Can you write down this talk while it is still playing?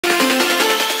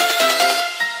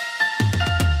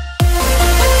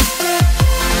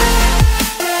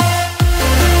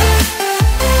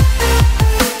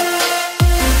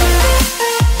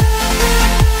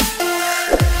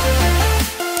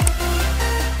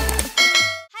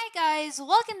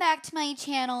welcome back to my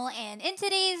channel, and in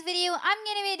today's video I'm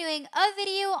going to be doing a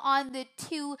video on the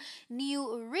two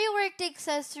new reworked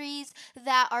accessories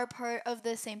that are part of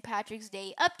the St. Patrick's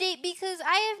Day update, because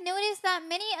I have noticed that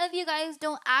many of you guys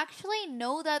don't actually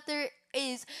know that there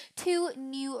is two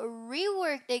new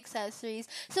reworked accessories.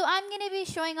 So I'm going to be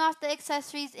showing off the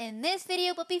accessories in this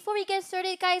video. But before we get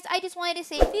started, guys, I just wanted to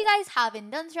say, if you guys haven't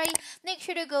done so already, make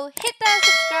sure to go hit that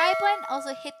subscribe button,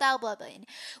 also hit that bell button.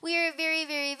 We are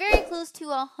very close to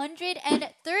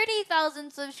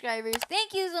 130,000 subscribers.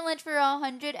 Thank you so much for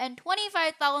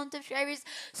 125,000 subscribers.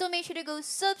 So make sure to go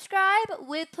subscribe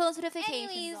with post notifications.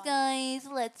 Anyways, guys,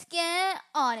 let's get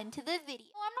on into the video.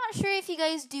 I'm not sure if you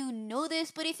guys do know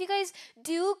this, but if you guys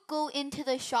do go into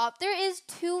the shop, there is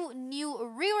two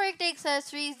new reworked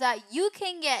accessories that you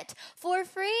can get for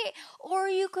free, or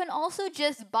you can also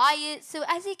just buy it. So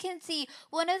as you can see,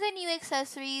 one of the new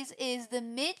accessories is the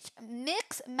mix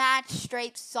match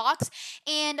striped socks,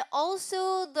 and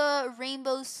also the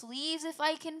rainbow sleeves. If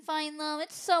I can find them,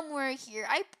 it's somewhere here,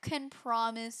 I can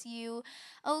promise you.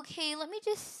 Okay, let me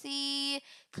just see.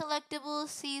 Collectible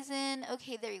season.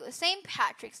 Okay, there you go. St.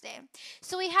 Patrick's Day.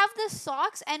 So we have the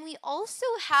socks, and we also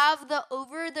have the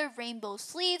over the rainbow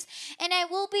sleeves, and I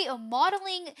will be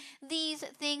modeling these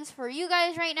things for you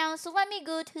guys right now. So let me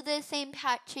go to the St.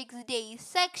 Patrick's Day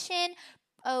section.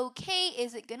 Okay,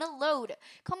 is it gonna load?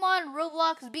 Come on,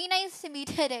 Roblox, be nice to me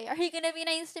today. Are you gonna be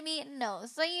nice to me? No.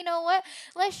 So you know what?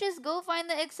 Let's just go find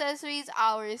the accessories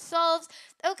ourselves.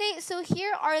 Okay, so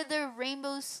here are the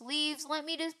rainbow sleeves. Let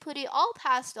me just put it all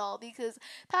pastel, because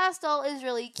pastel is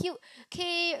really cute.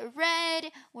 Okay,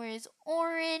 red. Where's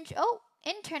orange? Oh,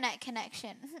 internet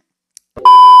connection.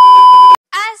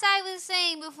 As I was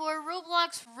saying before,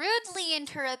 Roblox rudely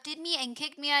interrupted me and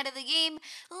kicked me out of the game.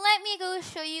 Let me go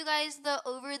show you guys the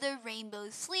over the rainbow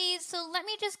sleeves. So let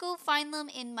me just go find them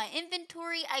in my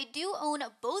inventory. I do own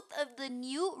both of the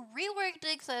new reworked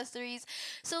accessories.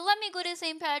 So let me go to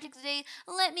St. Patrick's Day.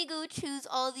 Let me go choose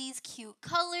all these cute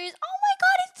colors. Oh my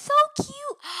god, it's so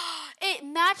cute. It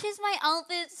matches my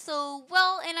outfit so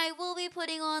well, and I will be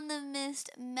putting on the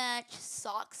mist match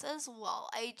socks as well.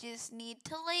 I just need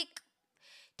to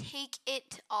take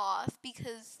it off,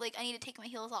 because I need to take my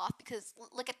heels off, because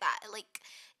look at that,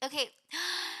 okay.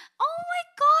 Oh my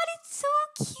god, it's so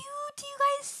cute. Do you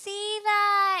guys see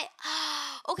that?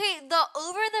 Okay, the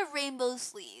over the rainbow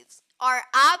sleeves are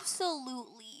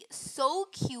absolutely so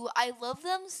cute. I love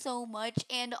them so much.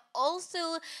 And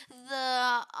also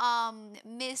the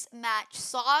mismatched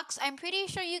socks, I'm pretty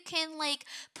sure you can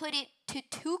put it to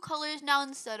two colors now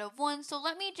instead of one. So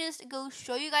let me just go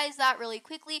show you guys that really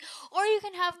quickly. Or you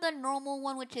can have the normal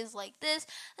one, which is like this.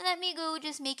 Let me go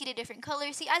just make it a different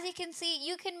color. See, as you can see,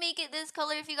 you can make it this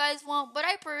color if you guys want, but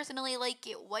I personally like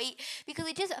it white because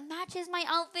it just matches my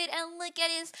outfit. And look at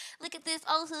this, look at this.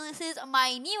 Also, this is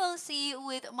my new OC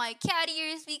with my cat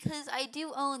ears, because I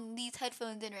do own these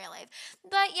headphones in real life.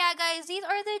 But yeah, guys, these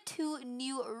are the two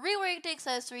new reworked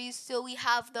accessories. So we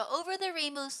have the over the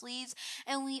rainbow sleeves,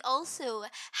 and we also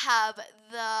have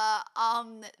the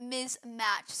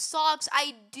mismatched socks.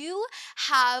 I do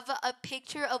have a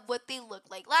picture of what they looked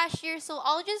like last year, so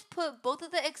I'll just put both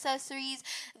of the accessories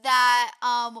that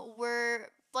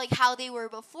were how they were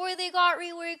before they got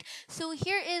reworked. So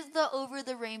here is the over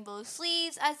the rainbow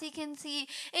sleeves. As you can see,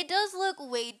 it does look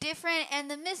way different, and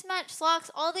the mismatched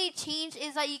socks, all they changed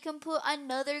is that you can put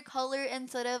another color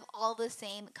instead of all the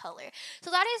same color. So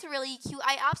that is really cute.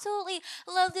 I absolutely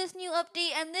love this new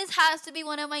update, and this has to be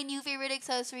one of my new favorite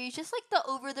accessories. Just like the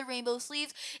over the rainbow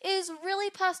sleeves is really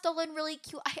pastel and really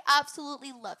cute. I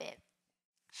absolutely love it.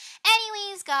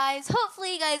 Anyways, guys,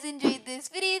 hopefully you guys enjoyed this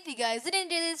video. If you guys did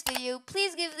enjoy this video,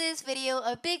 please give this video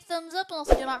a big thumbs up, and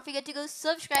also do not forget to go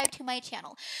subscribe to my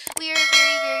channel. We are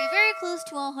very close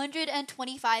to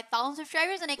 125,000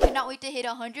 subscribers, and I cannot wait to hit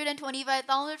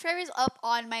 125,000 subscribers up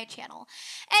on my channel.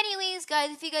 Anyways,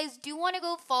 guys, if you guys do want to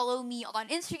go follow me on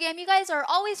Instagram, you guys are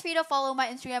always free to follow my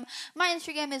Instagram. My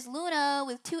Instagram is Luna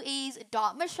with 2 A's,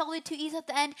 .Michelle with 2 E's at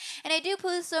the end, and I do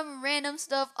post some random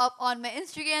stuff up on my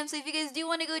Instagram. So if you guys do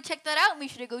want to go check that out, make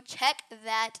sure to go check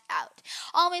that out.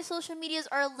 All my social medias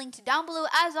are linked down below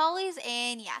as always,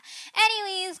 and yeah.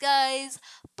 Anyways, guys,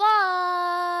 bye!